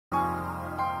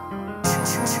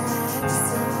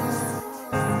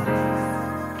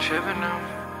Trippin on me,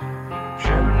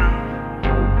 trippin on me,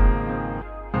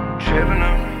 trippin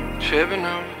on me, trippin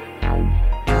on me,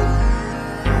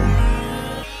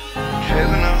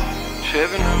 trippin on me,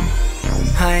 trippin on me.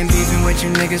 I ain't beefing with you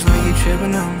niggas when you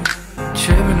trippin on me,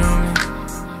 trippin on me.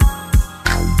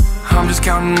 I'm just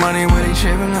counting money when they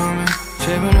trippin on me,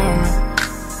 trippin on me.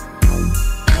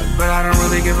 But I don't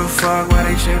really give a fuck why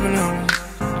they trippin on me,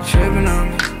 trippin on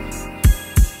me.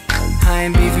 I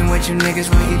ain't beefing with you niggas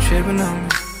when you trippin on me,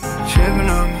 trippin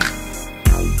on me.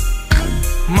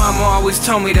 Mama always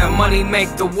told me that money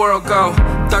make the world go.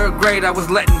 3rd grade I was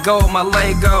letting go of my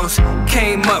Legos.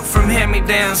 Came up from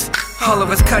hand-me-downs. All of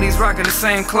us cutties rocking the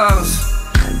same clothes.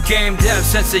 Gamed up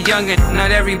since a youngin',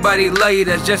 not everybody love you,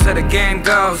 that's just how the game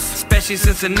goes. Especially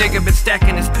since a nigga been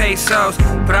stacking his pesos.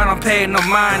 But I don't pay no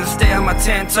mind, I stay on my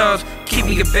 10 toes. Keep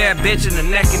me a bad bitch in the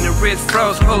neck and the wrist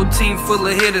froze. Whole team full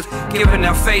of hitters, giving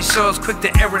out face shows. Quick to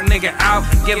air a nigga out,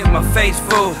 giving my face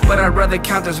full. But I'd rather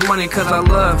count this money cause I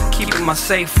love keeping my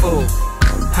safe full.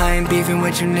 I ain't beefing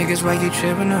with you niggas while you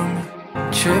trippin' on me,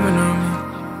 trippin' on me.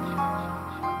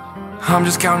 I'm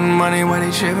just counting money while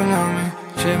they trippin' on me,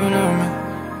 trippin' on me.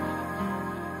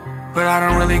 But I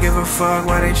don't really give a fuck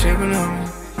why they trippin' on me,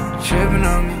 trippin'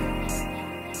 on me.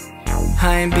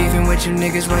 I ain't beefing with you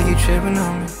niggas while you trippin'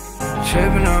 on me,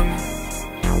 trippin' on me.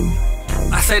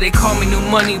 I say they call me new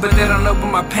money, but they don't know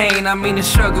about my pain. I mean the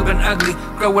struggle been ugly.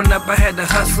 Growing up I had to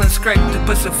hustle and scrape to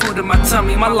put some food in my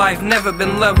tummy. My life never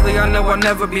been lovely, I know I'll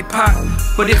never be pop.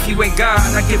 But if you ain't God,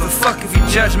 I give a fuck if you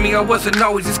judge me. I wasn't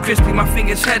always as crispy, my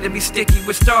fingers had to be sticky.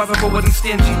 Was starving but wasn't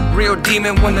stingy. Real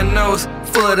demon when the nose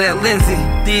full of that Lindsay.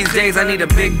 These days I need a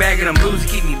big bag of them booze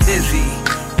to keep me busy.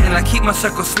 And I keep my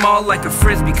circle small like a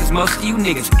frisbee, cause most of you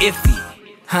niggas iffy.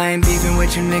 I ain't beefing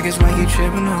with you niggas while you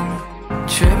trippin' on me,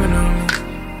 trippin' on me.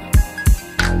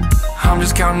 I'm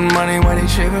just counting money while they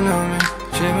trippin' on me,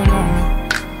 trippin' on me.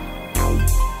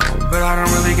 But I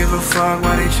don't really give a fuck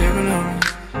why they trippin' on me,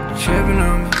 trippin'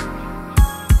 on me.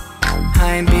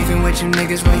 I ain't beefing with you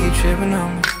niggas while you trippin'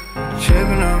 on me,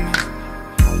 trippin' on me.